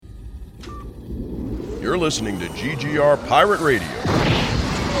You're listening to GGR Pirate Radio.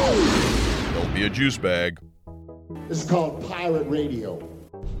 Don't be a juice bag. This is called Pirate Radio.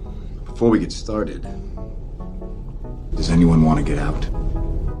 Before we get started, does anyone want to get out?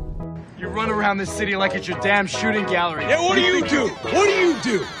 You run around this city like it's your damn shooting gallery. Yeah, what do you do? What do you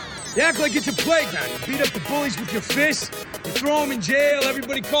do? You act like it's a playground. You beat up the bullies with your fists. You throw them in jail.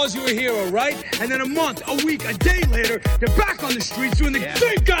 Everybody calls you a hero, right? And then a month, a week, a day later, you're back on the streets doing the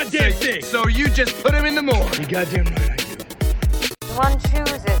same goddamn thing. So you just put him in the morgue. You goddamn right I do. One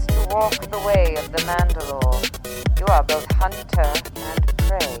chooses to walk the way of the Mandalore. You are both hunter and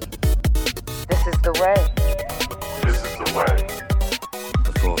prey. This is the way. This is the way.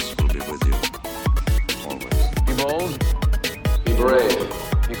 The Force will be with you. Always. Be bold. Be brave.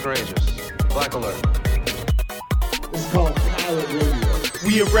 Be courageous. Black alert. This is called Pirate Radio.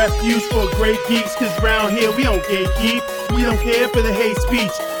 We a refuge for great geeks, cause round here we don't gatekeep. We don't care for the hate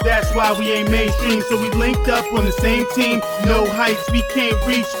speech. That's why we ain't mainstream. So we linked up on the same team. No heights we can't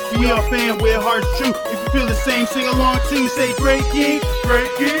reach. We are fan where hearts true. If you feel the same, sing along too. Say great geek,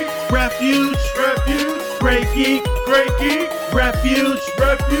 refuge, great geek, refuge.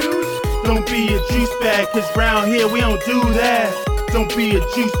 Don't be a juice bag, cause round here we don't do that. Don't be a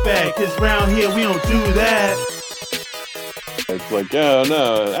juice bag, cause round here we don't do that. It's like,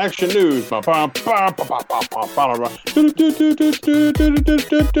 no, action news.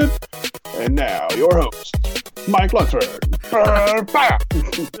 And now, your host, Mike Lunsford.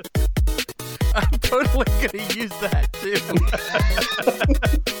 I'm totally gonna use that too.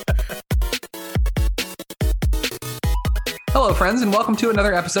 Hello, friends, and welcome to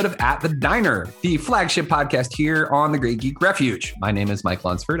another episode of At the Diner, the flagship podcast here on the Great Geek Refuge. My name is Mike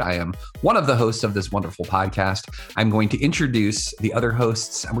Lunsford. I am one of the hosts of this wonderful podcast. I'm going to introduce the other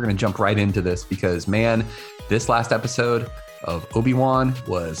hosts, and we're going to jump right into this because, man, this last episode of Obi-Wan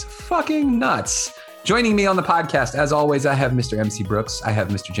was fucking nuts. Joining me on the podcast, as always, I have Mr. MC Brooks. I have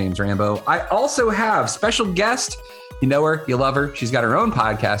Mr. James Rambo. I also have special guest. You know her, you love her. She's got her own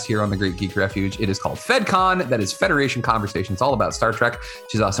podcast here on the Great Geek Refuge. It is called FedCon. That is Federation Conversations, all about Star Trek.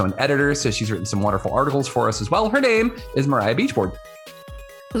 She's also an editor, so she's written some wonderful articles for us as well. Her name is Mariah Beachboard.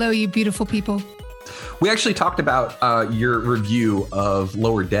 Hello, you beautiful people. We actually talked about your review of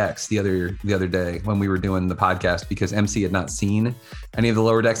Lower Decks the other day when we were doing the podcast because MC had not seen any of the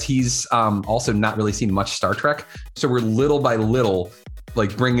Lower Decks. He's also not really seen much Star Trek. So we're little by little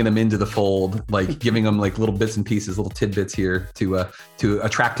like bringing him into the fold, like giving him like little bits and pieces, little tidbits here to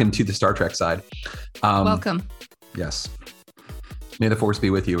attract him to the Star Trek side. Welcome. Yes. May the Force be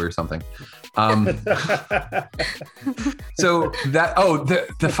with you or something. So that,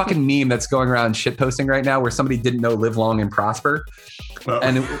 the fucking meme that's going around shit posting right now where somebody didn't know live long and prosper. Oh.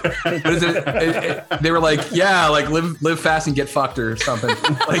 And what is it? They were like, yeah, like live fast and get fucked or something.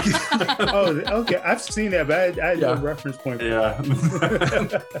 Like, oh, okay. I've seen that, but I had no reference point. Yeah.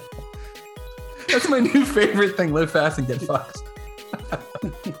 That's my new favorite thing. Live fast and get fucked.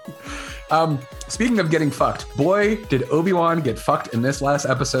 Speaking of getting fucked, boy, did Obi-Wan get fucked in this last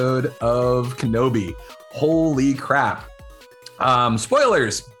episode of Kenobi. Holy crap.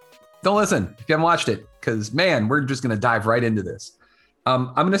 Spoilers. Don't listen if you haven't watched it, because, man, we're just going to dive right into this.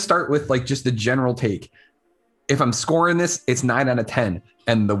 I'm going to start with like just the general take. If I'm scoring this, it's 9 out of 10.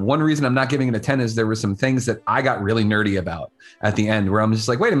 And the one reason I'm not giving it a 10 is there were some things that I got really nerdy about at the end where I'm just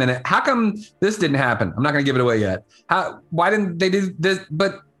like, wait a minute, how come this didn't happen? I'm not going to give it away yet. Why didn't they do this?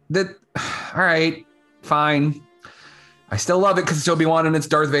 But all right, fine. I still love it because it's Obi-Wan and it's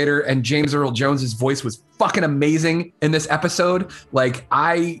Darth Vader, and James Earl Jones's voice was fucking amazing in this episode. Like,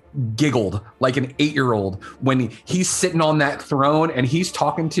 I giggled like an 8-year-old when he's sitting on that throne and he's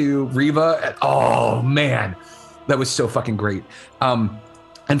talking to Reva. Oh man, that was so fucking great.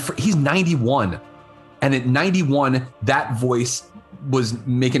 He's 91, and at 91, that voice was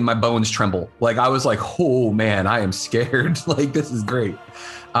making my bones tremble. Like, I was like, oh man, I am scared. Like, this is great.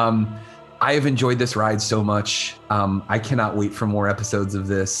 I have enjoyed this ride so much. I cannot wait for more episodes of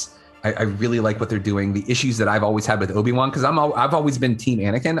this. I really like what they're doing. The issues that I've always had with Obi-Wan, because I've always been Team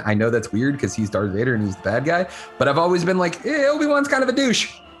Anakin. I know that's weird because he's Darth Vader and he's the bad guy, but I've always been like, Obi-Wan's kind of a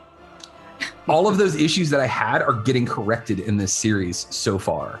douche. All of those issues that I had are getting corrected in this series so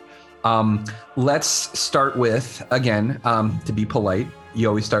far. Let's start with, again, to be polite, you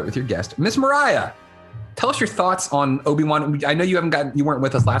always start with your guest, Miss Mariah. Tell us your thoughts on Obi-Wan. I know you weren't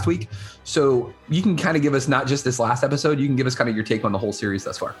with us last week, so you can kind of give us not just this last episode, you can give us kind of your take on the whole series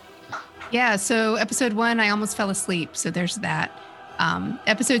thus far. Yeah, so episode 1, I almost fell asleep, so there's that.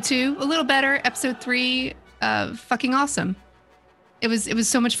 Episode 2, a little better. Episode 3, fucking awesome. It was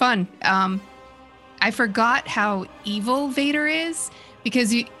so much fun. I forgot how evil Vader is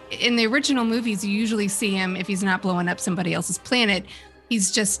because in the original movies, you usually see him, if he's not blowing up somebody else's planet,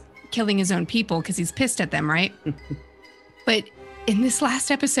 he's just killing his own people because he's pissed at them, right? But in this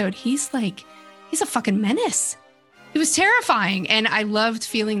last episode, he's a fucking menace. It was terrifying. And I loved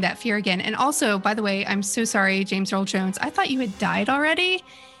feeling that fear again. And also, by the way, I'm so sorry, James Earl Jones. I thought you had died already.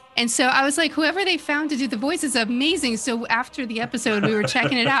 And so I was like, whoever they found to do the voice is amazing. So after the episode, we were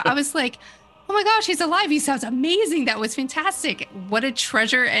checking it out. I was like, oh my gosh, he's alive. He sounds amazing. That was fantastic. What a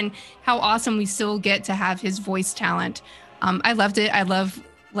treasure, and how awesome we still get to have his voice talent. I loved it. I love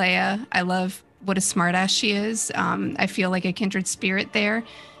Leia. I love what a smartass she is. I feel like a kindred spirit there,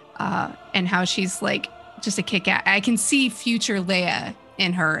 and how she's like just a kick-ass. I can see future Leia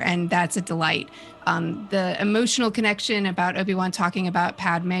in her, and that's a delight. The emotional connection about Obi-Wan talking about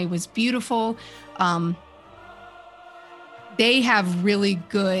Padme was beautiful. They have really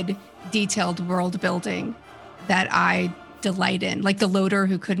good detailed world building that I delight in. Like the loader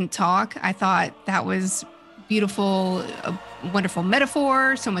who couldn't talk. I thought that was beautiful, a wonderful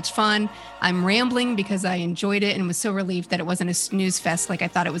metaphor, so much fun. I'm rambling because I enjoyed it and was so relieved that it wasn't a snooze fest like I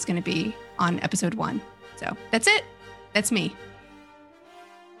thought it was going to be on episode 1. So that's it. That's me.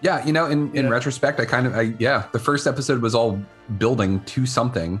 Yeah, in retrospect, the first episode was all building to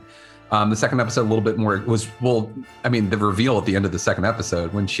something. The second episode, a little bit more the reveal at the end of the second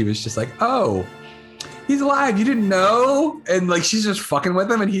episode when she was just like, oh, he's alive. You didn't know? And like, she's just fucking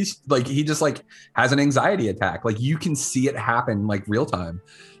with him. And he just has an anxiety attack. Like you can see it happen like real time.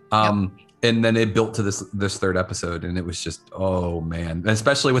 And then it built to this third episode. And it was just, oh man, and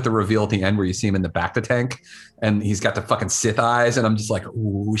especially with the reveal at the end where you see him in the Bacta tank and he's got the fucking Sith eyes. And I'm just like,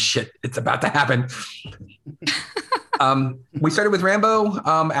 oh shit, it's about to happen. We started with Rambo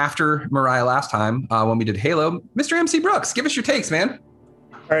after Mariah last time when we did Halo. Mr. MC Brooks, give us your takes, man.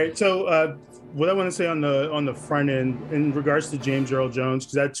 All right, so what I want to say on the front end in regards to James Earl Jones,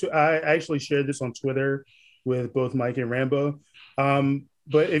 because I actually shared this on Twitter with both Mike and Rambo.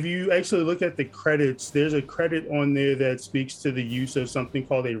 But if you actually look at the credits, there's a credit on there that speaks to the use of something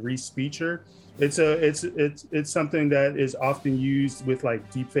called a re-speecher. It's something that is often used with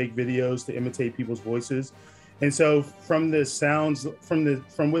like deepfake videos to imitate people's voices. And so from what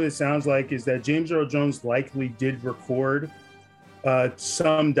it sounds like is that James Earl Jones likely did record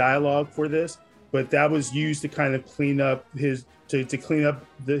some dialogue for this, but that was used to kind of clean up his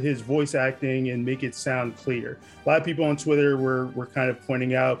voice acting and make it sound clear. A lot of people on Twitter were kind of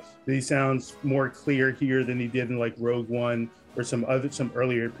pointing out that he sounds more clear here than he did in like Rogue One or some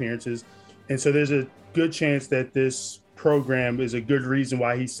earlier appearances. And so there's a good chance that this program is a good reason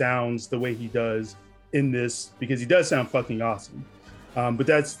why he sounds the way he does in this, because he does sound fucking awesome. But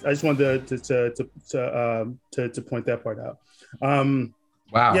I just wanted to point that part out.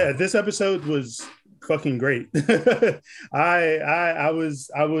 Wow. Yeah, this episode was fucking great. I was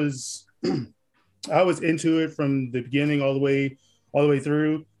into it from the beginning all the way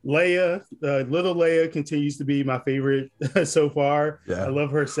through. Leia, little Leia, continues to be my favorite so far. Yeah. I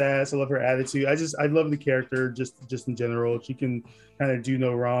love her sass. I love her attitude. I love the character just in general. She can kind of do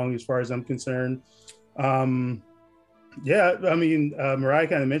no wrong as far as I'm concerned. Mariah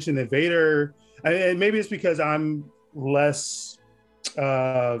kind of mentioned that Vader, and maybe it's because I'm less,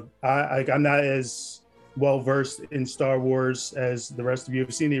 I'm not as well versed in Star Wars as the rest of you.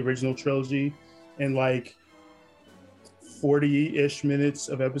 I've seen the original trilogy in like 40-ish minutes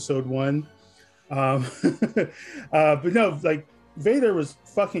of episode 1. But no, like Vader was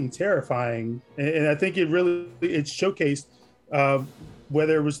fucking terrifying, and I think it showcased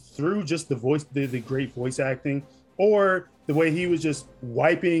whether it was through just the voice, the great voice acting, or the way he was just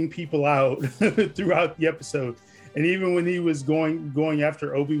wiping people out throughout the episode. And even when he was going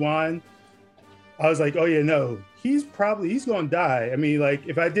after Obi-Wan, I was like, oh yeah, no, he's going to die. I mean, like,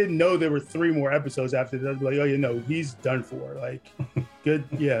 if I didn't know there were 3 more episodes after that, I'd be like, oh yeah, no, he's done for. Like, good,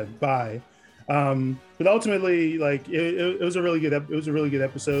 yeah, bye. But ultimately, like, it was a really good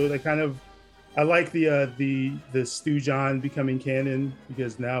episode. I like the Stu John becoming canon,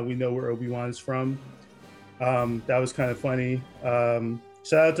 because now we know where Obi-Wan is from. That was kind of funny.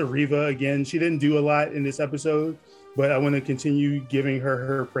 Shout out to Reva again. She didn't do a lot in this episode, but I want to continue giving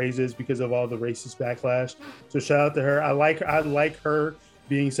her praises because of all the racist backlash. So shout out to her. I like her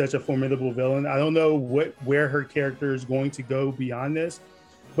being such a formidable villain. I don't know where her character is going to go beyond this,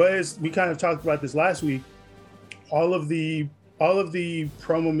 but as we kind of talked about this last week, all of the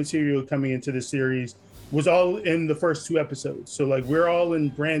promo material coming into the series was all in the first 2 episodes. So like, we're all in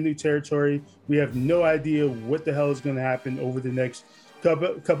brand new territory. We have no idea what the hell is going to happen over the next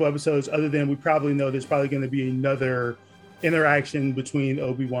couple episodes, other than we probably know there's probably going to be another interaction between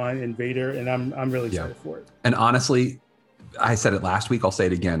Obi-Wan and Vader, and I'm really excited for it. And honestly, I said it last week, I'll say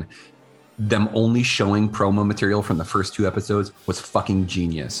it again. Them only showing promo material from the first 2 episodes was fucking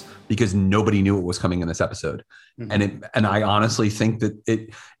genius because nobody knew what was coming in this episode. Mm-hmm. And I honestly think that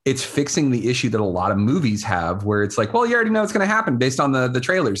it's fixing the issue that a lot of movies have where it's like, well, you already know what's going to happen based on the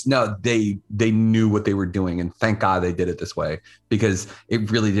trailers. No, they knew what they were doing. And thank God they did it this way because it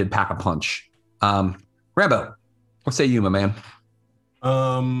really did pack a punch. Rambo, what say you, my man?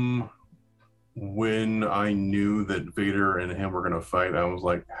 When I knew that Vader and him were going to fight, I was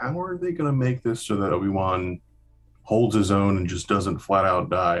like, how are they going to make this so that Obi-Wan holds his own and just doesn't flat out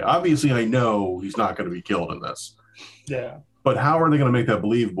die? Obviously, I know he's not going to be killed in this. Yeah. But how are they going to make that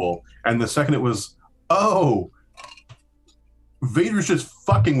believable? And the second it was, oh, Vader's just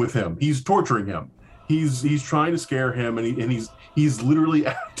fucking with him. He's torturing him. He's trying to scare him, and he's literally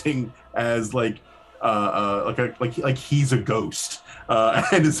acting as like he's a ghost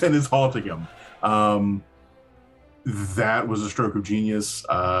and is haunting him. That was a stroke of genius.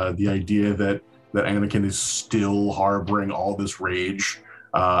 The idea that Anakin is still harboring all this rage,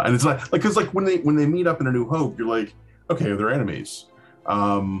 and it's like because like when they meet up in A New Hope, you're like, okay, they're enemies.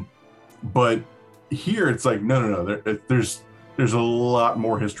 But here it's like no. There's a lot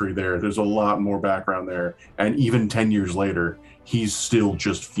more history there. There's a lot more background there, and even 10 years later, he's still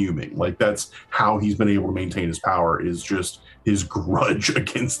just fuming. Like that's how he's been able to maintain his power is just his grudge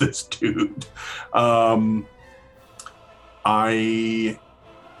against this dude. I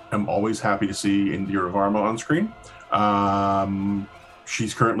am always happy to see Indira Varma on screen.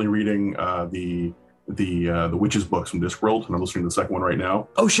 She's currently reading the Witches books from Discworld, and I'm listening to the second one right now.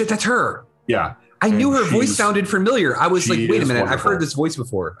 Oh shit, that's her. Yeah. I knew her voice sounded familiar. I was like, wait a minute, wonderful. I've heard this voice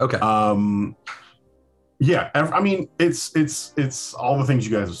before. Okay. Yeah, I mean, it's all the things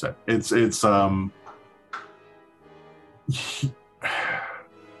you guys have said. It's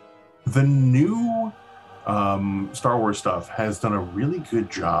the new Star Wars stuff has done a really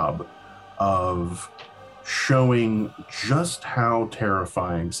good job of showing just how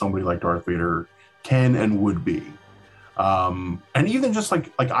terrifying somebody like Darth Vader can and would be. And even just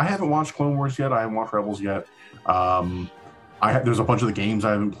like I haven't watched Clone Wars yet. I haven't watched Rebels yet. There's a bunch of the games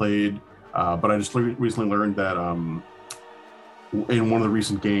I haven't played. But I just recently learned that in one of the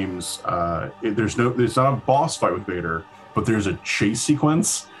recent games, there's not a boss fight with Vader, but there's a chase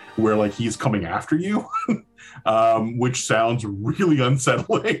sequence where like he's coming after you, which sounds really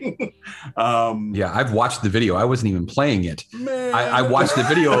unsettling. Yeah, I've watched the video. I wasn't even playing it. I watched the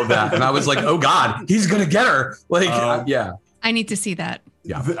video of that, and I was like, "Oh God, he's gonna get her!" Like, yeah. I need to see that.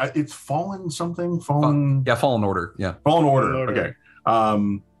 Yeah, it's Fallen something. Fallen Order. Yeah, Fallen Order. Okay.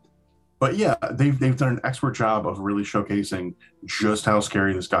 But yeah, they've done an expert job of really showcasing just how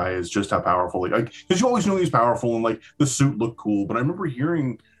scary this guy is, just how powerful. Like, because you always knew he was powerful and like the suit looked cool. But I remember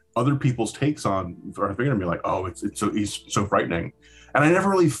hearing other people's takes on Darth Vader and be like, oh, he's so frightening, and I never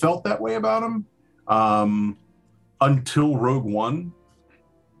really felt that way about him until Rogue One,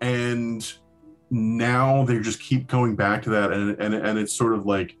 and now they just keep going back to that, and it's sort of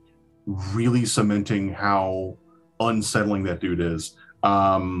like really cementing how unsettling that dude is.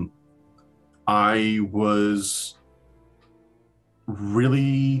 I was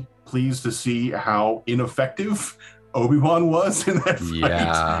really pleased to see how ineffective Obi-Wan was in that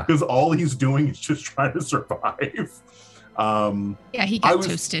fight, because all he's doing is just trying to survive. Yeah, he got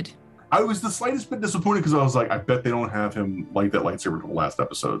toasted. I was the slightest bit disappointed because I was like, I bet they don't have him light that lightsaber to the last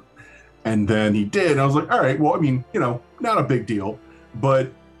episode. And then he did. And I was like, all right, well, I mean, not a big deal,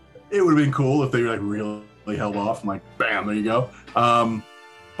 but it would have been cool if they like really held off. I'm like, bam, there you go.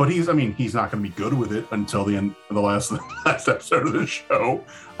 But he's not going to be good with it until the end of the last episode of the show,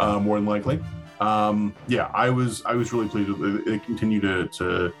 more than likely. Yeah, I was really pleased with it. They continue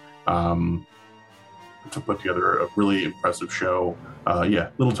to put together a really impressive show. Yeah,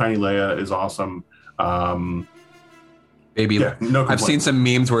 little tiny Leia is awesome. No I've seen some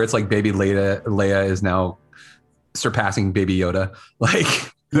memes where it's like baby Leia is now surpassing baby Yoda. Like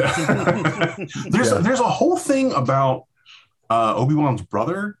there's a whole thing about Obi-Wan's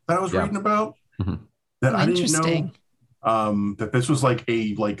brother that I was reading about that I didn't know that this was like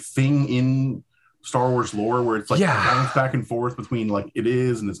a thing in Star Wars lore where it's like bounce back and forth between like it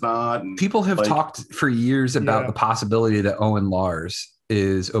is and it's not. And people have talked for years about the possibility that Owen Lars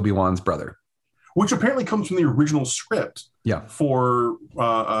is Obi-Wan's brother, which apparently comes from the original script for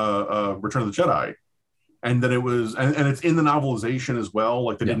Return of the Jedi. And then it was, and it's in the novelization as well.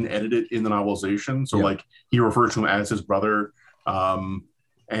 Like they didn't edit it in the novelization. So like he refers to him as his brother.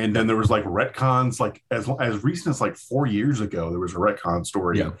 And then there was like retcons, like as recent as like 4 years ago, there was a retcon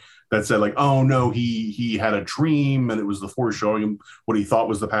story that said like, oh no, he had a dream and it was the Force showing him what he thought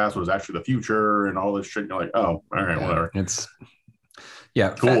was the past was actually the future and all this shit. And you're like, oh, all right, whatever. It's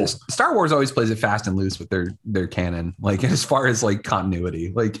cool. Star Wars always plays it fast and loose with their canon, like as far as like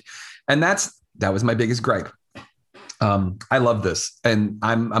continuity, like, and that was my biggest gripe. I love this, and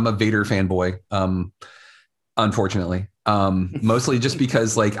I'm a Vader fanboy. Unfortunately, mostly just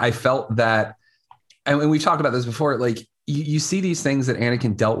because like I felt that, and we've talked about this before, like you see these things that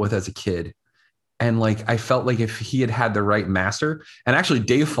Anakin dealt with as a kid. And like, I felt like if he had the right master, and actually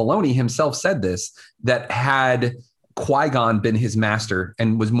Dave Filoni himself said this, that had Qui-Gon been his master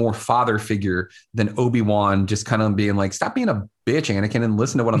and was more father figure than Obi-Wan, just kind of being like, stop being a bitch, Anakin, and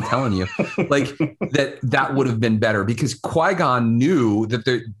listen to what I'm telling you. Like that would have been better, because Qui-Gon knew that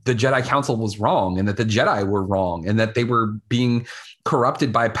the Jedi Council was wrong and that the Jedi were wrong and that they were being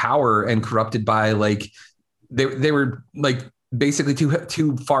corrupted by power and corrupted by like, they were like basically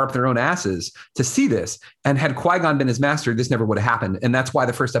too far up their own asses to see this. And had Qui-Gon been his master, this never would have happened. And that's why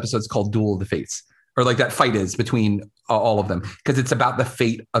the first episode is called Duel of the Fates. Or like that fight is between all of them, because it's about the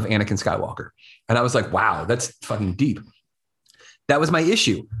fate of Anakin Skywalker. And I was like, wow, that's fucking deep. That was my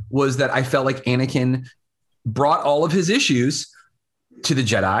issue, was that I felt like Anakin brought all of his issues to the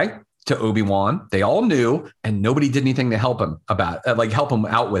Jedi, to Obi-Wan. They all knew, and nobody did anything to help him help him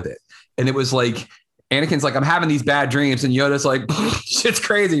out with it. And it was like, Anakin's like, I'm having these bad dreams. And Yoda's like, shit's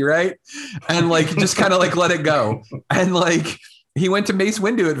crazy, right? And like, just kind of like, let it go. And like, he went to Mace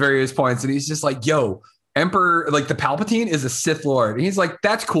Windu at various points, and he's just like, yo, Emperor, like the Palpatine is a Sith Lord. And he's like,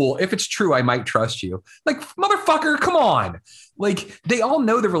 that's cool. If it's true, I might trust you. Like, motherfucker, come on. Like, they all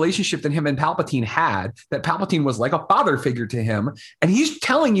know the relationship that him and Palpatine had, that Palpatine was like a father figure to him. And he's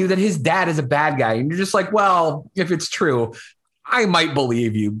telling you that his dad is a bad guy. And you're just like, well, if it's true, I might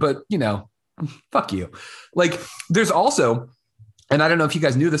believe you, but you know, fuck you. Like, there's also, and I don't know if you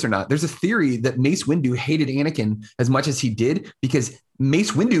guys knew this or not, there's a theory that Mace Windu hated Anakin as much as he did because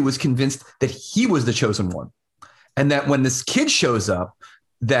Mace Windu was convinced that he was the chosen one. And that when this kid shows up,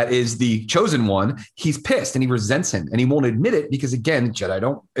 that is the chosen one, he's pissed and he resents him and he won't admit it because, again, Jedi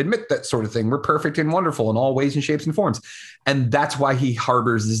don't admit that sort of thing. We're perfect and wonderful in all ways and shapes and forms. And that's why he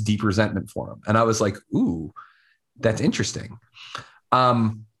harbors this deep resentment for him. And I was like, ooh, that's interesting.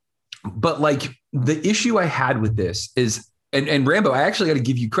 But like the issue I had with this is, and Rambo, I actually got to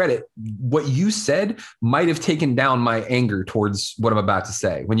give you credit. What you said might have taken down my anger towards what I'm about to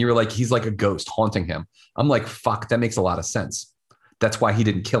say. When you were like, he's like a ghost haunting him. I'm like, fuck, that makes a lot of sense. That's why he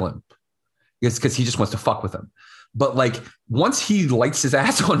didn't kill him. It's because he just wants to fuck with him. But like, once he lights his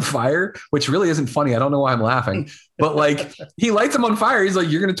ass on fire, which really isn't funny. I don't know why I'm laughing, but like he lights him on fire. He's like,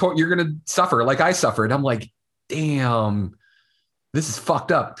 you're going to suffer like I suffered. I'm like, damn, this is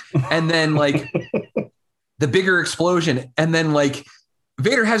fucked up. And then like the bigger explosion. And then like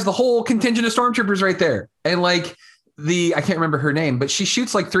Vader has the whole contingent of stormtroopers right there. And like I can't remember her name, but she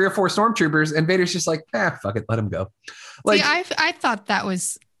shoots like 3 or 4 stormtroopers and Vader's just like, fuck it. Let him go. Like, see, I thought that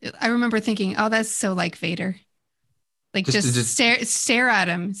was, I remember thinking, oh, that's so like Vader. Like just stare at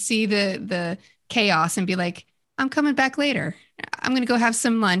him, see the chaos and be like, I'm coming back later. I'm going to go have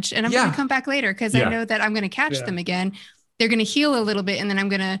some lunch and I'm going to come back later because I know that I'm going to catch them again. They're going to heal a little bit and then I'm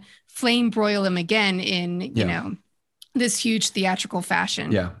going to flame broil them again in, you know, this huge theatrical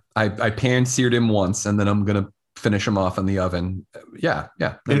fashion. Yeah. I pan-seared him once and then I'm going to finish him off in the oven. Yeah.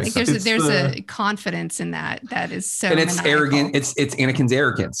 Like there's a confidence in that is so, and it's maniacal. arrogant. It's Anakin's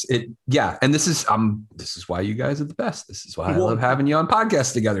arrogance. And this is why you guys are the best. This is why I love having you on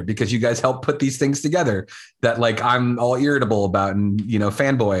podcasts together, because you guys help put these things together that like I'm all irritable about and, you know,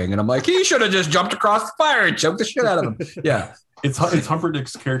 fanboying. And I'm like, he should have just jumped across the fire and choked the shit out of him. Yeah. It's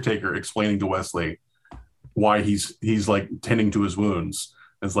Humperdinck's caretaker explaining to Wesley why he's like tending to his wounds.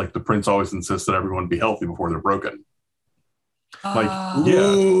 It's like the prince always insists that everyone be healthy before they're broken. Like,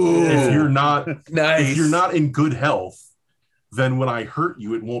 if you're not if you're not in good health, then when I hurt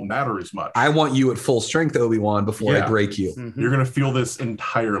you, it won't matter as much. I want you at full strength, Obi-Wan, before I break you. Mm-hmm. You're gonna feel this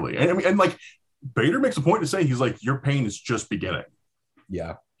entirely. And like Vader makes a point to say, he's like, your pain is just beginning.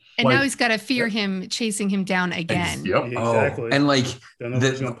 Yeah. And now he's got to fear him chasing him down again. Exactly. And like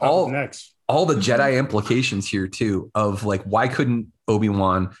all the Jedi implications here too of like, why couldn't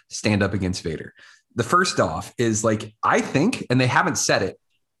Obi-Wan stand up against Vader? The first off is like, I think, and they haven't said it,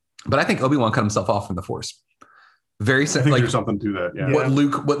 but I think Obi-Wan cut himself off from the Force. Very simple. Like, there's something to that. Yeah. What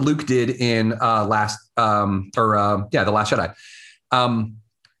Luke did in The Last Jedi.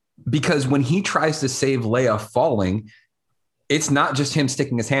 Because when he tries to save Leia falling, it's not just him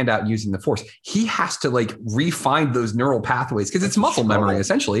sticking his hand out and using the Force. He has to like refine those neural pathways because it's muscle memory,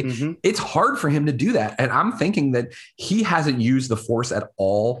 essentially. Mm-hmm. It's hard for him to do that. And I'm thinking that he hasn't used the Force at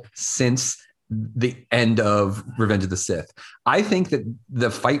all since the end of Revenge of the Sith. I think that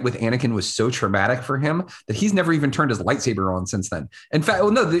the fight with Anakin was so traumatic for him that he's never even turned his lightsaber on since then. In fact,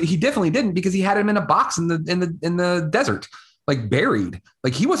 well, no, he definitely didn't, because he had him in a box in the desert, like buried.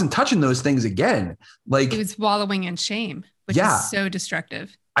 Like he wasn't touching those things again. Like he was wallowing in shame, which is so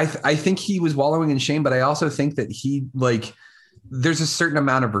destructive. I think he was wallowing in shame, but I also think that he like there's a certain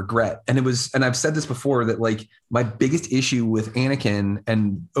amount of regret. And I've said this before, that like my biggest issue with Anakin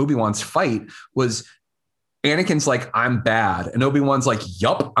and Obi-Wan's fight was Anakin's like, I'm bad. And Obi-Wan's like,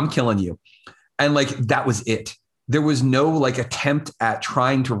 yup, I'm killing you. And like, that was it. There was no like attempt at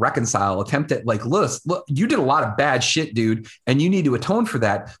trying to reconcile, attempt at like, look, you did a lot of bad shit, dude, and you need to atone for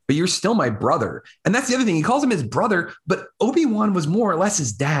that, but you're still my brother. And that's the other thing. He calls him his brother, but Obi-Wan was more or less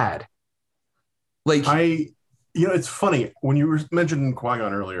his dad. Like it's funny when you were mentioning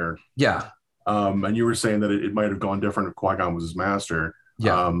Qui-Gon earlier. Yeah. And you were saying that it might have gone different if Qui-Gon was his master.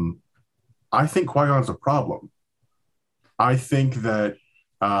 Yeah. I think Qui-Gon's a problem. I think that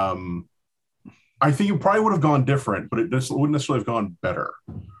it probably would have gone different, but it wouldn't necessarily have gone better.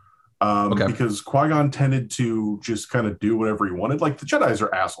 Because Qui-Gon tended to just kind of do whatever he wanted. Like the Jedis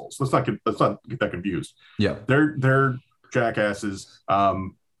are assholes. Let's not get that confused. Yeah. They're jackasses.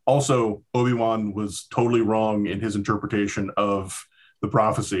 Also, Obi-Wan was totally wrong in his interpretation of the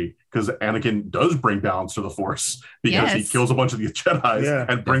prophecy, because Anakin does bring balance to the Force because he kills a bunch of the Jedis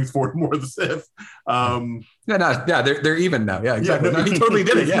and brings forward more of the Sith. They're even now. Yeah, exactly. Yeah, he totally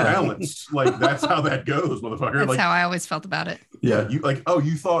did it. Yeah, balanced. Like that's how that goes, motherfucker. That's like, how I always felt about it. Yeah,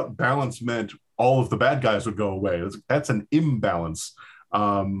 you thought balance meant all of the bad guys would go away. That's an imbalance.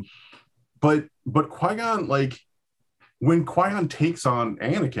 But Qui-Gon, like when Qui-Gon takes on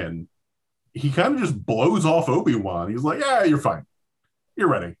Anakin, he kind of just blows off Obi-Wan. He's like, yeah, you're fine. You're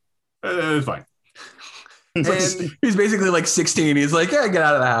ready. It's fine. He's basically like 16. He's like, yeah, get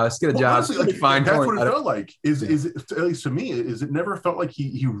out of the house, get a job. Honestly, like, fine. That's what it felt like. Is it, at least to me, is it never felt like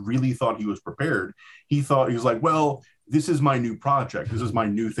he really thought he was prepared. He thought he was like, well, this is my new project. This is my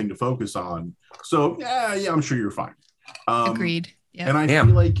new thing to focus on. So yeah, I'm sure you're fine. Agreed. Yeah. And I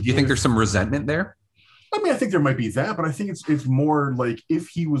feel like, do you think there's some resentment there? I mean, I think there might be that, but I think it's more like if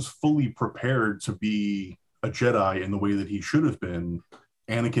he was fully prepared to be a Jedi in the way that he should have been,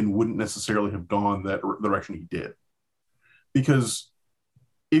 Anakin wouldn't necessarily have gone that direction he did. Because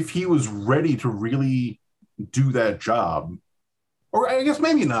if he was ready to really do that job, or I guess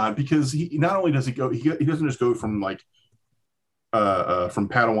maybe not, because he not only does he doesn't just go from like from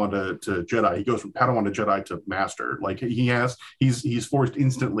Padawan to Jedi. He goes from Padawan to Jedi to Master. Like he's forced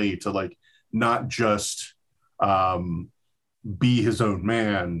instantly to like not just be his own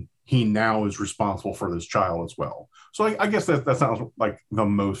man. He now is responsible for this child as well. So I guess that sounds like the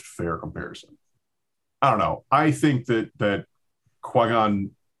most fair comparison. I don't know. I think that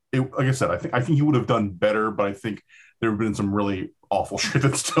Qui-Gon, like I said, I think he would have done better, but I think there have been some really awful shit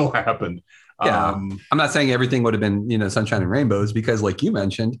that still happened. Yeah, I'm not saying everything would have been, sunshine and rainbows, because like you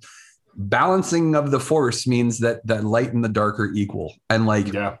mentioned, balancing of the Force means that the light and the dark are equal. And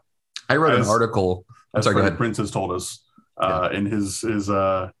like, I wrote an article. I'm sorry, go ahead. Prince has told us in his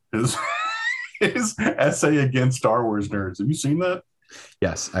essay against Star Wars nerds. Have you seen that?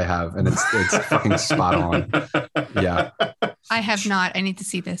 Yes, I have, and it's fucking spot on. Yeah, I have not. I need to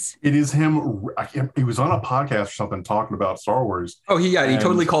see this. It is him. He was on a podcast or something talking about Star Wars. Oh, he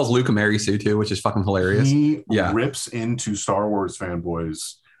totally calls Luke a Mary Sue too, which is fucking hilarious. He rips into Star Wars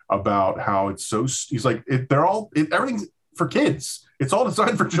fanboys about how it's so. He's like, everything's for kids. It's all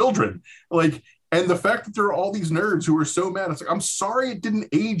designed for children. Like. And the fact that there are all these nerds who are so mad, it's like, I'm sorry it didn't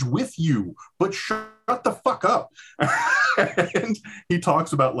age with you, but shut the fuck up. And he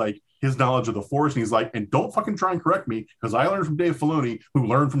talks about like his knowledge of the Force, and he's like, and don't fucking try and correct me, because I learned from Dave Filoni, who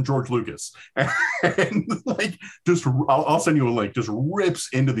learned from George Lucas. And like, just I'll send you a link. Just rips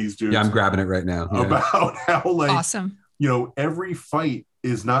into these dudes. Yeah, I'm grabbing it right now. About how like awesome. Every fight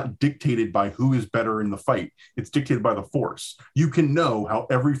is not dictated by who is better in the fight. It's dictated by the Force. You can know how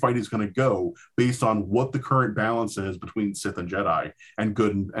every fight is going to go based on what the current balance is between Sith and Jedi, and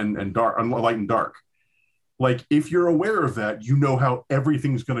good and dark, and light and dark. Like, if you're aware of that, you know how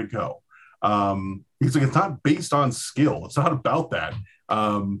everything's going to go. It's not based on skill. It's not about that.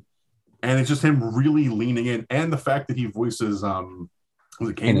 And it's just him really leaning in, and the fact that he voices was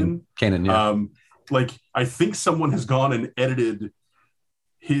it Kanan? Kanan, yeah. Like, I think someone has gone and edited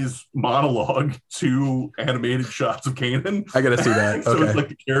his monologue to animated shots of Kanan. I gotta see that. So okay. it's like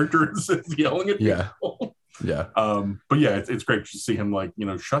the character is yelling at people. Yeah. But yeah, it's great to see him like,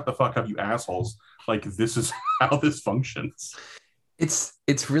 shut the fuck up, you assholes. Like, this is how this functions.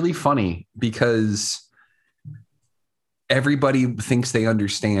 It's really funny because everybody thinks they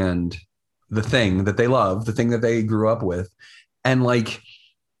understand the thing that they love, the thing that they grew up with. And like,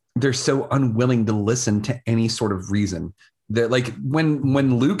 they're so unwilling to listen to any sort of reason. That like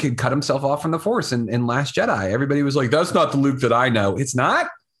when Luke had cut himself off from the Force in Last Jedi, everybody was like, that's not the Luke that I know. It's not.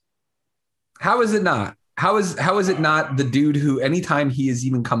 How is it not? How is it not the dude who anytime he has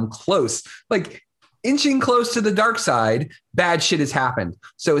even come close, like inching close to the dark side, bad shit has happened.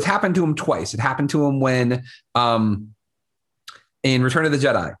 So it's happened to him twice. It happened to him when in Return of the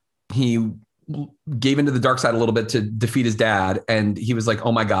Jedi, he gave into the dark side a little bit to defeat his dad. And he was like,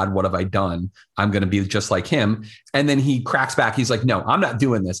 oh my God, what have I done? I'm going to be just like him. And then he cracks back. He's like, no, I'm not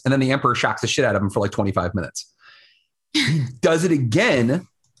doing this. And then the Emperor shocks the shit out of him for like 25 minutes. He does it again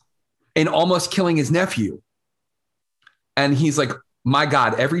and almost killing his nephew. And he's like, my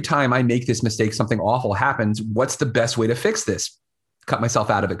God, every time I make this mistake, something awful happens. What's the best way to fix this? Cut myself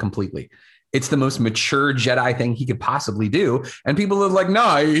out of it completely. It's the most mature Jedi thing he could possibly do. And people are like,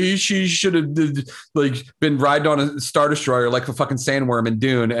 nah, she should have like been riding on a Star Destroyer like a fucking sandworm in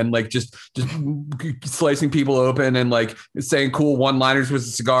Dune and like just slicing people open and like saying cool one-liners with a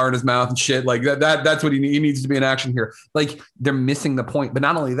cigar in his mouth and shit. Like that's what he needs to be in action here. Like they're missing the point. But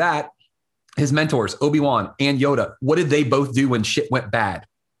not only that, his mentors, Obi-Wan and Yoda, what did they both do when shit went bad?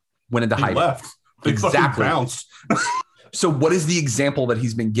 Went into hiding. Left. They exactly. Bounced. So what is the example that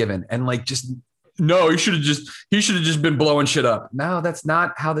he's been given? And like, just, no, he should have just been blowing shit up. No, that's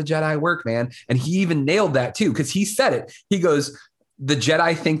not how the Jedi work, man. And he even nailed that too. Cause he said it, he goes, the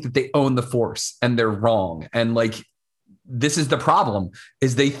Jedi think that they own the Force and they're wrong. And like, this is the problem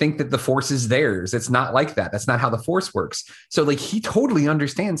is they think that the Force is theirs. It's not like that. That's not how the Force works. So like, he totally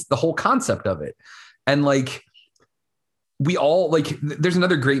understands the whole concept of it. And like, we all like, there's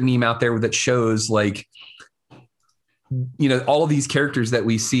another great meme out there that shows like, all of these characters that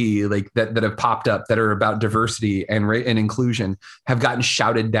we see like that have popped up that are about diversity and inclusion have gotten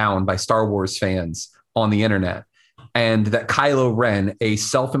shouted down by Star Wars fans on the internet. And that Kylo Ren, a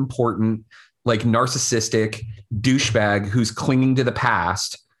self-important, like narcissistic douchebag who's clinging to the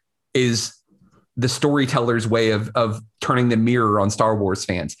past, is the storyteller's way of turning the mirror on Star Wars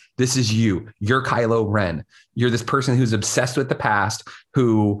fans. This is you. You're Kylo Ren. You're this person who's obsessed with the past,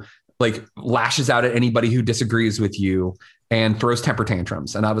 who like lashes out at anybody who disagrees with you and throws temper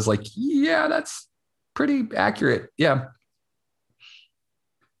tantrums. And I was like, yeah, that's pretty accurate. Yeah.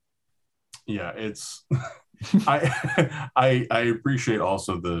 Yeah. It's, I appreciate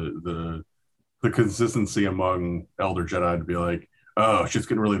also the consistency among Elder Jedi to be like, oh, shit's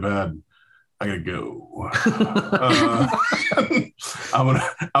getting really bad. I gotta go.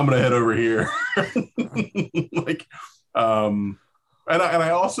 I'm gonna head over here. Like, And I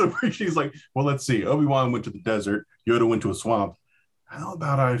also appreciate he's like, well, let's see. Obi-Wan went to the desert. Yoda went to a swamp. How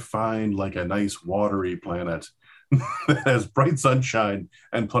about I find like a nice watery planet that has bright sunshine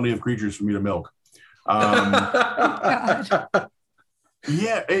and plenty of creatures for me to milk? Yeah,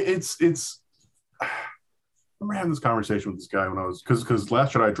 it's. I remember having this conversation with this guy when I was because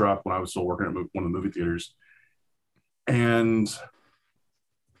Last Jedi dropped when I was still working at one of the movie theaters, and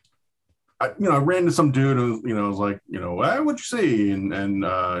I ran into some dude and, I was like, hey, what'd you see? And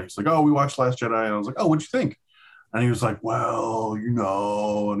he's like, oh, we watched Last Jedi. And I was like, oh, what'd you think? And he was like, well,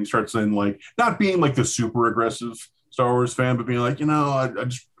 and he starts saying like, not being like the super aggressive Star Wars fan, but being like, I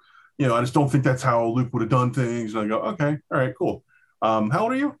just don't think that's how Luke would have done things. And I go, okay, all right, cool. How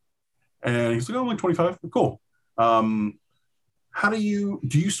old are you? And he's like, oh, I'm like 25. Cool. How do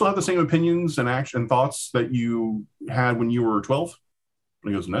you still have the same opinions and thoughts that you had when you were 12?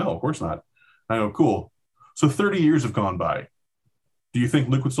 And he goes, no, of course not. I go, cool. So 30 years have gone by. Do you think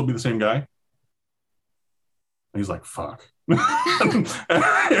Luke would still be the same guy? And he's like, fuck.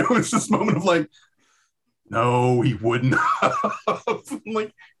 It was this moment of like, no, he wouldn't. I'm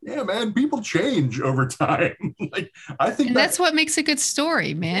like, yeah, man, people change over time. Like, I think that's what makes a good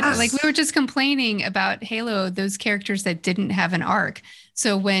story, man. Yes. Like we were just complaining about Halo, those characters that didn't have an arc.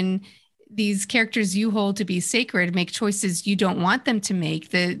 So when these characters you hold to be sacred make choices you don't want them to make,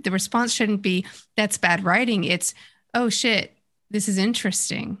 the response shouldn't be, that's bad writing. It's, oh shit, this is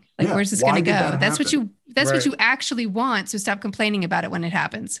interesting. Like, where's this going to go? That's what you actually want. So stop complaining about it when it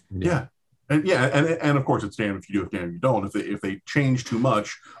happens. Yeah. And of course it's damn if you do, if damn if you don't. If they change too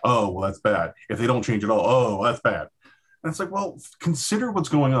much, oh, well, that's bad. If they don't change at all, oh, that's bad. And it's like, well, consider what's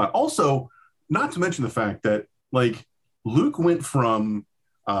going on. Also, not to mention the fact that like Luke went from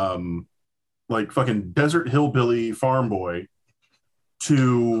like fucking desert hillbilly farm boy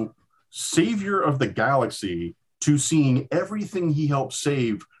to savior of the galaxy to seeing everything he helped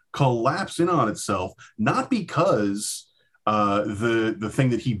save collapse in on itself, not because the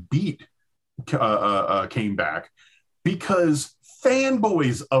thing that he beat came back, because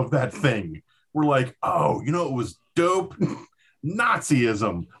fanboys of that thing were like, oh, you know, it was dope.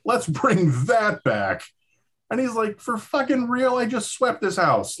 Nazism. Let's bring that back. And he's like, for fucking real, I just swept this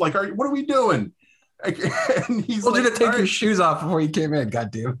house. Like, what are we doing? And he's told like, you to take your shoes off before you came in.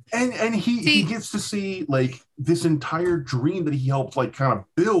 Goddamn. And he gets to see like this entire dream that he helped like kind of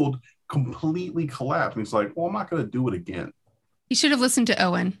build completely collapse. And he's like, well, I'm not going to do it again. He should have listened to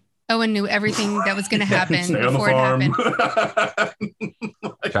Owen. Owen knew everything that was going to happen before it happened.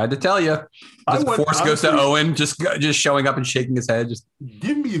 Tried to tell you. Force goes to Owen, just showing up and shaking his head. Just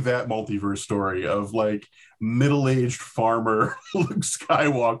give me that multiverse story of like middle-aged farmer Luke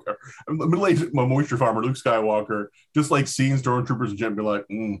Skywalker, middle-aged moisture farmer Luke Skywalker, just like seeing stormtroopers and Jen be like,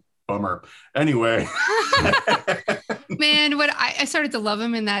 bummer. Anyway. Man, what I started to love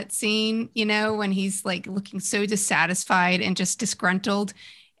him in that scene, you know, when he's like looking so dissatisfied and just disgruntled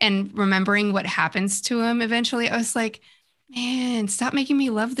and remembering what happens to him eventually. I was like, man, stop making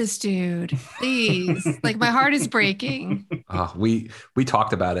me love this dude, please. Like my heart is breaking. Oh, we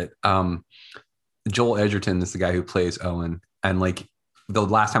talked about it. Joel Edgerton is the guy who plays Owen, and like the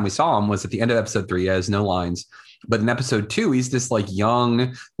last time we saw him was at the end of episode 3. He has no lines, but in episode 2, he's this like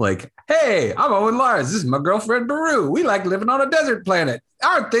young, like, hey, I'm Owen Lars. This is my girlfriend Baru. We like living on a desert planet.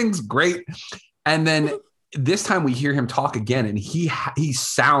 Aren't things great? And then this time we hear him talk again, and he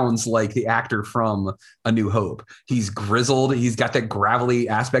sounds like the actor from A New Hope. He's grizzled. He's got that gravelly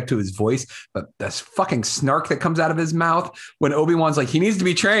aspect to his voice, but this fucking snark that comes out of his mouth when Obi-Wan's like, he needs to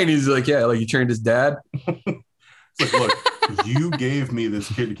be trained. He's like, yeah, like you trained his dad. It's like, look, you gave me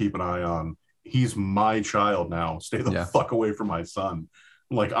this kid to keep an eye on. He's my child now. Stay the fuck away from my son.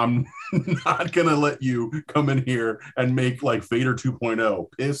 Like, I'm not going to let you come in here and make like Vader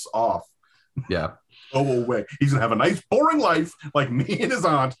 2.0. Piss off. Yeah. Go away. He's gonna have a nice, boring life like me and his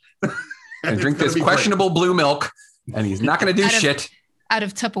aunt, and drink this questionable blue milk. And he's not gonna do shit out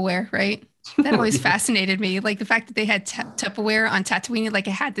of Tupperware, right? That always fascinated me. Like the fact that they had Tupperware on Tatooine, like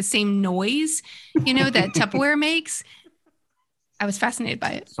it had the same noise, you know, that Tupperware makes. I was fascinated by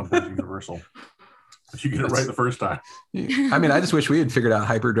it. Something universal. But you get it right the first time. I mean, I just wish we had figured out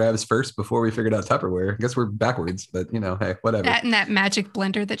hyperdrives first before we figured out Tupperware. I guess we're backwards, but you know, hey, whatever. That and that magic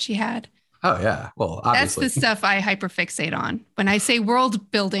blender that she had. Oh, yeah. Well, obviously. That's the stuff I hyperfixate on. When I say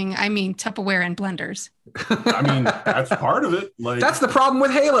world building, I mean Tupperware and blenders. I mean, that's part of it. Like that's the problem with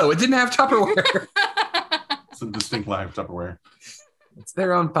Halo. It didn't have Tupperware. It's a distinct lack of Tupperware. It's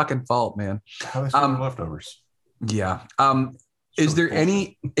their own fucking fault, man. How they spend leftovers. Yeah. Is there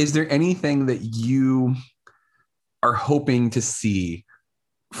anything that you are hoping to see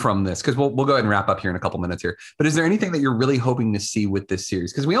from this? Because we'll go ahead and wrap up here in a couple minutes here. But is there anything that you're really hoping to see with this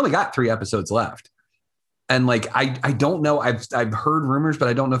series? Because we only got 3 episodes left. And like, I don't know. I've heard rumors, but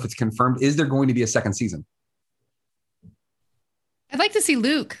I don't know if it's confirmed. Is there going to be a second season? I'd like to see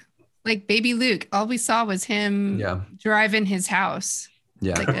Luke, like baby Luke. All we saw was him driving his house.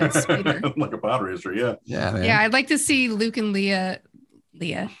 Yeah. Like a speeder. Like a pod racer. Yeah. Yeah. Man. Yeah. I'd like to see Luke and Leia,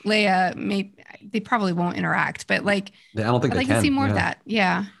 maybe they probably won't interact, but like, I don't think I'd like to see more of that.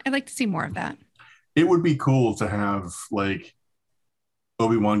 Yeah. I'd like to see more of that. It would be cool to have like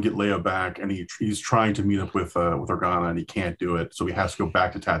Obi-Wan get Leia back, and he's trying to meet up with Organa, and he can't do it. So he has to go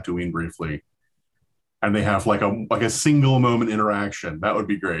back to Tatooine briefly. And they have like a single moment interaction. That would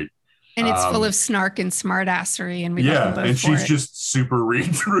be great. And it's full of snark and smartassery, and we love them both and she's for it. Just super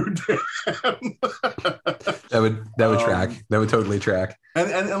read through. That would track. That would totally track.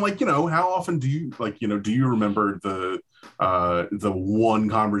 And like, you know, how often do you do you remember the one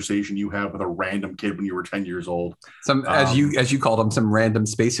conversation you have with a random kid when you were 10 years old? Some as you called him, some random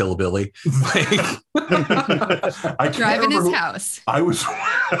space hillbilly. I driving his house. I was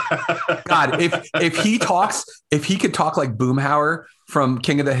God, if he could talk like Boomhauer from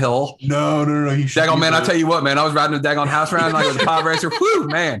King of the Hill. No. He Daggone man, I'll tell you what, man. I was riding a daggone house round like a pod racer. Whew,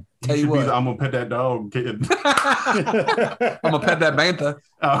 man. Tell you what. I'm gonna pet that dog, kid. I'm gonna pet that bantha.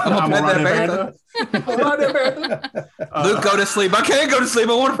 I'm gonna pet that bantha. Luke, go to sleep. I can't go to sleep.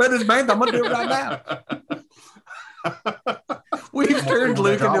 I want to pet this bantha. I'm gonna do it right now. We've turned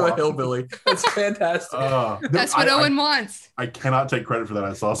Luke into a hillbilly. That's fantastic. That's what Owen wants. I cannot take credit for that.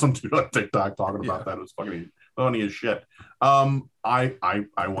 I saw some dude on TikTok talking about that. It was fucking funny as shit. I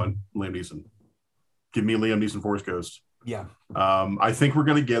want Liam Neeson. Give me Liam Neeson Force Ghost. Yeah. I think we're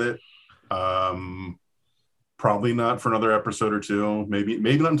gonna get it. Probably not for another episode or two. Maybe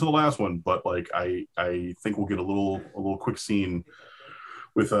not until the last one. But like, I think we'll get a little quick scene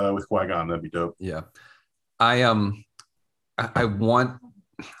with Qui-Gon. That'd be dope. Yeah. I want,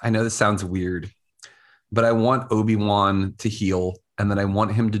 I know this sounds weird, but I want Obi-Wan to heal, and then I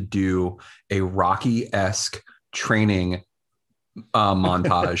want him to do a Rocky-esque training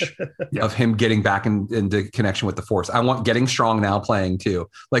montage of him getting back into connection with the Force. I want Getting Strong Now playing too,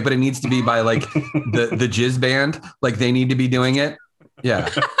 like, but it needs to be by like the Jizz band, like they need to be doing it. Yeah.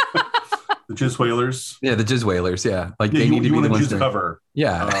 The Jizz Whalers. Yeah, the Jizz Whalers. Yeah, like yeah, they need to be the ones Jizz cover.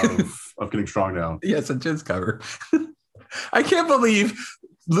 Yeah, of Getting Strong Now. Yes, a Jizz cover. I can't believe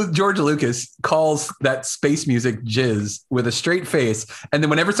George Lucas calls that space music jizz with a straight face, and then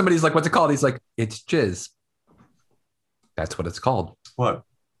whenever somebody's like, "What's it called?" He's like, "It's jizz." That's what it's called. What?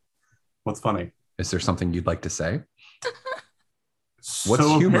 What's funny? Is there something you'd like to say? What's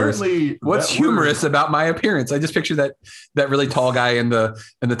humorous? What's humorous about my appearance? I just picture that really tall guy in the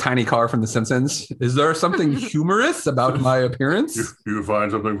tiny car from The Simpsons. Is there something humorous about my appearance? You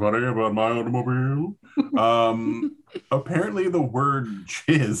find something funny about my automobile? Apparently, the word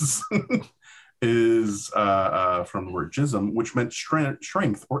 "jizz" is from the word "jism," which meant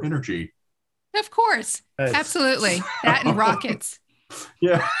strength or energy. Of course, absolutely. That and rockets.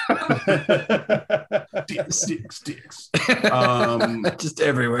 Yeah. Dicks. Just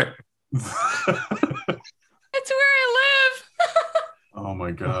everywhere. That's where I live. Oh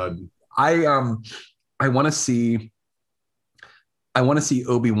my God. I want to see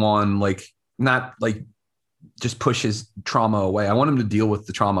Obi-Wan like not like just push his trauma away. I want him to deal with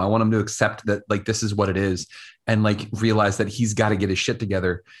the trauma. I want him to accept that like this is what it is, and like realize that he's got to get his shit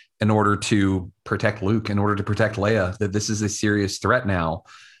together in order to protect Luke, in order to protect Leia, that this is a serious threat now.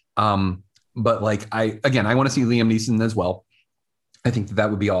 But like, I want to see Liam Neeson as well. I think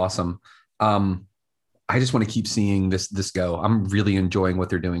that would be awesome. I just want to keep seeing this go. I'm really enjoying what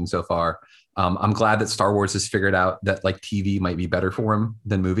they're doing so far. I'm glad that Star Wars has figured out that like TV might be better for him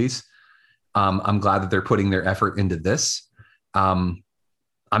than movies. I'm glad that they're putting their effort into this. I'm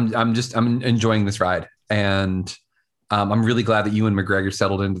enjoying this ride, and I'm really glad that Ewan McGregor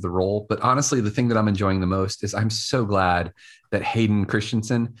settled into the role. But honestly, the thing that I'm enjoying the most is I'm so glad that Hayden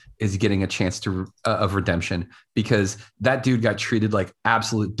Christensen is getting a chance of redemption, because that dude got treated like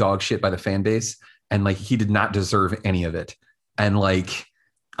absolute dog shit by the fan base, and like he did not deserve any of it. And like,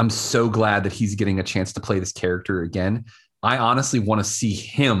 I'm so glad that he's getting a chance to play this character again. I honestly want to see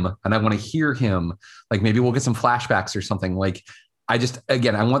him, and I want to hear him. Like maybe we'll get some flashbacks or something. Like I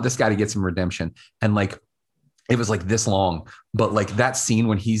want this guy to get some redemption. And like, it was like this long, but like that scene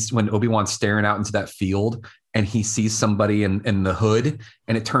when Obi-Wan's staring out into that field and he sees somebody in the hood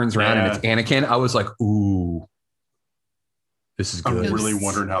and it turns around and it's Anakin. I was like, ooh, this is good. I'm really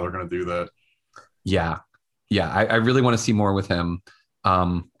wondering how they're going to do that. Yeah. Yeah. I really want to see more with him.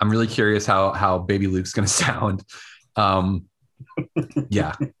 I'm really curious how baby Luke's going to sound.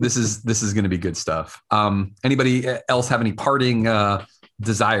 Yeah, this is going to be good stuff. Anybody else have any parting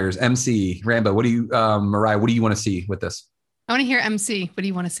desires? MC, Rambo, Mariah, what do you want to see with this? I want to hear MC. What do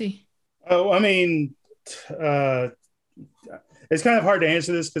you want to see? Oh, I mean, it's kind of hard to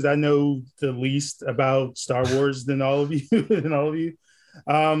answer this because I know the least about Star Wars than all of you.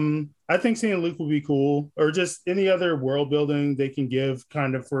 I think seeing Luke will be cool, or just any other world building they can give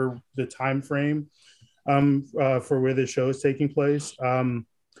kind of for the time frame for where the show is taking place.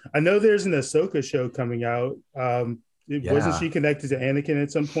 I know there's an Ahsoka show coming out. Wasn't she connected to Anakin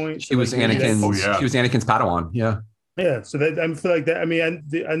at some point? She was Anakin's. She was Anakin's Padawan. Yeah. Yeah. So that I feel like that. I mean,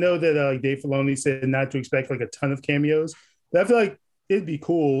 I know that Dave Filoni said not to expect like a ton of cameos, but I feel like it'd be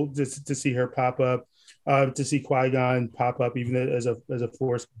cool just to see her pop up, to see Qui-Gon pop up even as a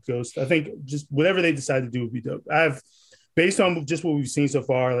Force ghost. I think just whatever they decide to do would be dope. Based on just what we've seen so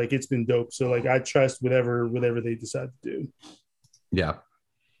far, like it's been dope. So like I trust whatever they decide to do. Yeah.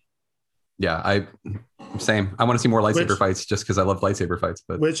 Yeah, same. I want to see more lightsaber fights just because I love lightsaber fights.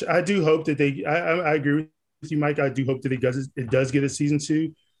 But which I do hope that I agree with you, Mike. I do hope that it does get a season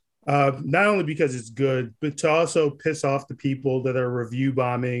 2. Not only because it's good, but to also piss off the people that are review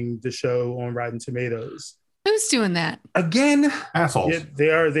bombing the show on Rotten Tomatoes. Who's doing that again? Assholes. Yeah, they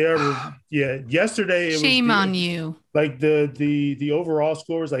are. Yeah. Yesterday, shame on you. Like the overall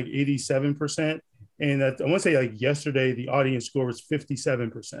score was like 87%, and I want to say like yesterday the audience score was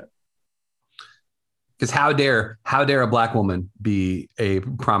 57%. Because how dare a black woman be a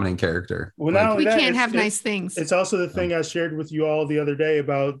prominent character? Well, not only we that, can't have nice things. It's also the thing I shared with you all the other day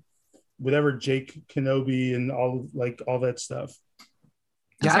about whatever Jake Kenobi and all that stuff.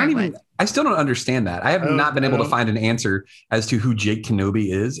 Yeah, I still don't understand that. I have not been able to find an answer as to who Jake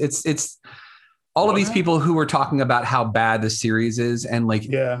Kenobi is. It's all of these people who are talking about how bad the series is, and like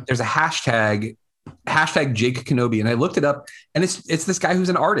there's a hashtag hashtag Jake Kenobi. And I looked it up, and it's this guy who's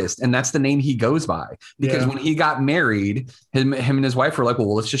an artist, and that's the name he goes by. Because when he got married, him and his wife were like,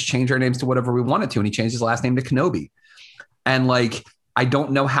 well, let's just change our names to whatever we wanted to. And he changed his last name to Kenobi. And like, I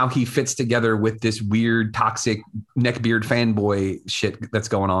don't know how he fits together with this weird, toxic neckbeard fanboy shit that's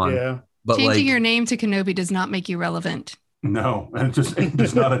going on. Yeah. But changing your name to Kenobi does not make you relevant. No, and it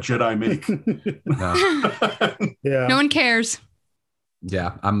does not a Jedi make. No. Yeah. No one cares.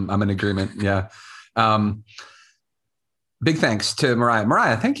 Yeah, I'm in agreement. Yeah. Big thanks to Mariah.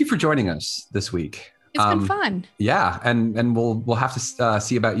 Mariah, thank you for joining us this week. It's been fun. Yeah, and we'll have to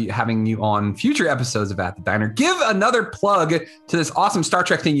see about having you on future episodes of At the Diner. Give another plug to this awesome Star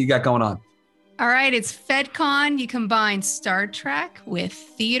Trek thing you got going on. All right, it's FedCon. You combine Star Trek with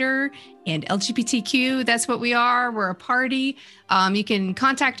theater and LGBTQ. That's what we are. We're a party. You can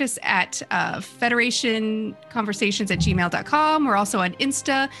contact us at federationconversations@gmail.com. We're also on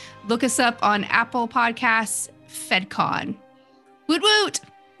Insta. Look us up on Apple Podcasts, FedCon. Woot woot.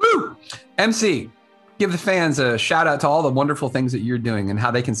 Woo! MC, give the fans a shout out to all the wonderful things that you're doing and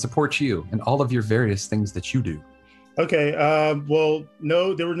how they can support you and all of your various things that you do. Okay. Well,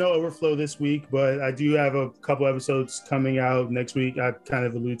 no, there were no overflow this week, but I do have a couple episodes coming out next week. I kind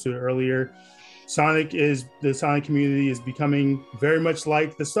of alluded to it earlier. The Sonic community is becoming very much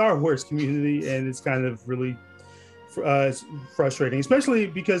like the Star Wars community, and it's kind of really frustrating, especially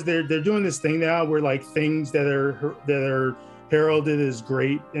because they're doing this thing now where like things that are heralded as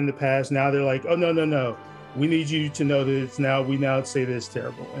great in the past, now they're like, oh no, we need you to know that we now say that it's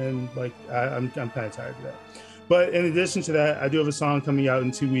terrible, and like I'm kind of tired of that. But in addition to that, I do have a song coming out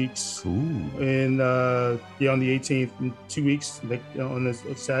in 2 weeks. Ooh. On the 18th, in 2 weeks, on this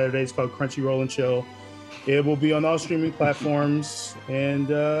Saturday. It's called Crunchy Roll and Chill. It will be on all streaming platforms, and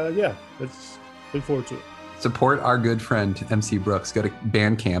let's look forward to it. Support our good friend MC Brooks. Go to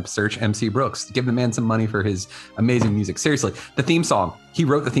Bandcamp, search MC Brooks. Give the man some money for his amazing music. Seriously, the theme song. He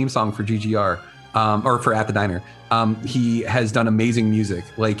wrote the theme song for GGR, or for At the Diner. He has done amazing music.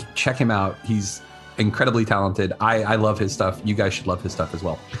 Like, check him out. He's incredibly talented. I love his stuff. You guys should love his stuff as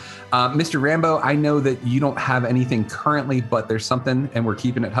well. Mr. Rambo, I know that you don't have anything currently, but there's something, and we're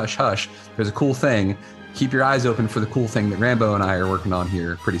keeping it hush hush. There's a cool thing. Keep your eyes open for the cool thing that Rambo and I are working on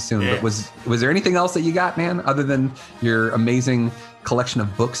here pretty soon. Yeah. But was there anything else that you got, man, other than your amazing collection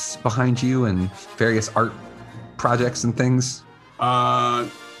of books behind you and various art projects and things? Well,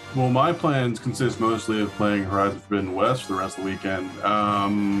 my plans consist mostly of playing Horizon Forbidden West for the rest of the weekend.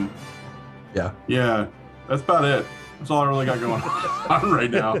 Yeah, that's about it. That's all I really got going on right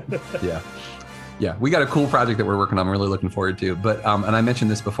now. Yeah, we got a cool project that we're working on. I'm really looking forward to. But and I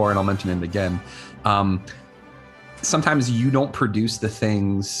mentioned this before, and I'll mention it again. Sometimes you don't produce the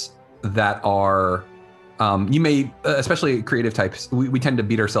things that are you may, especially creative types. We tend to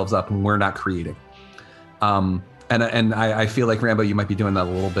beat ourselves up when we're not creating. And I feel like, Rambo, you might be doing that a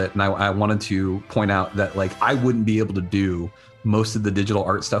little bit. And I wanted to point out that, like, I wouldn't be able to do most of the digital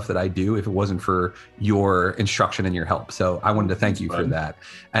art stuff that I do if it wasn't for your instruction and your help. So I wanted to thank you for that.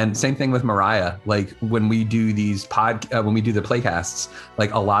 And same thing with Mariah. Like, when we do these when we do the playcasts,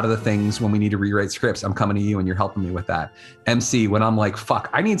 like, a lot of the things when we need to rewrite scripts, I'm coming to you and you're helping me with that. MC, when I'm like, fuck,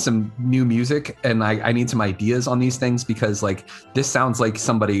 I need some new music and I need some ideas on these things, because like, this sounds like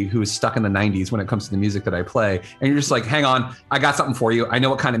somebody who is stuck in the 90s when it comes to the music that I play. And you're just like, hang on, I got something for you. I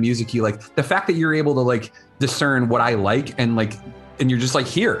know what kind of music you like. The fact that you're able to like discern what I like, and you're just like,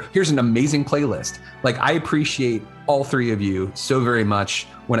 here's an amazing playlist. Like, I appreciate all three of you so very much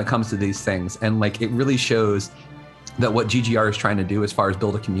when it comes to these things. And like, it really shows that what GGR is trying to do as far as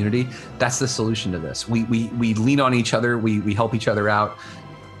build a community, that's the solution to this. We lean on each other. We help each other out,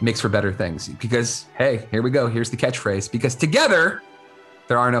 makes for better things. Because, hey, here we go. Here's the catchphrase. Because together,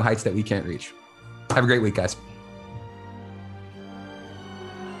 there are no heights that we can't reach. Have a great week, guys.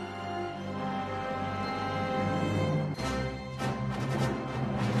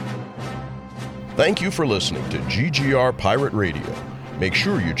 Thank you for listening to GGR Pirate Radio. Make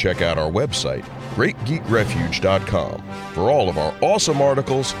sure you check out our website, GreatGeekRefuge.com, for all of our awesome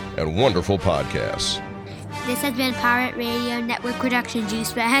articles and wonderful podcasts. This has been Pirate Radio Network Production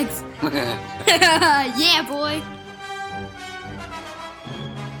Juice Bags. Yeah, boy.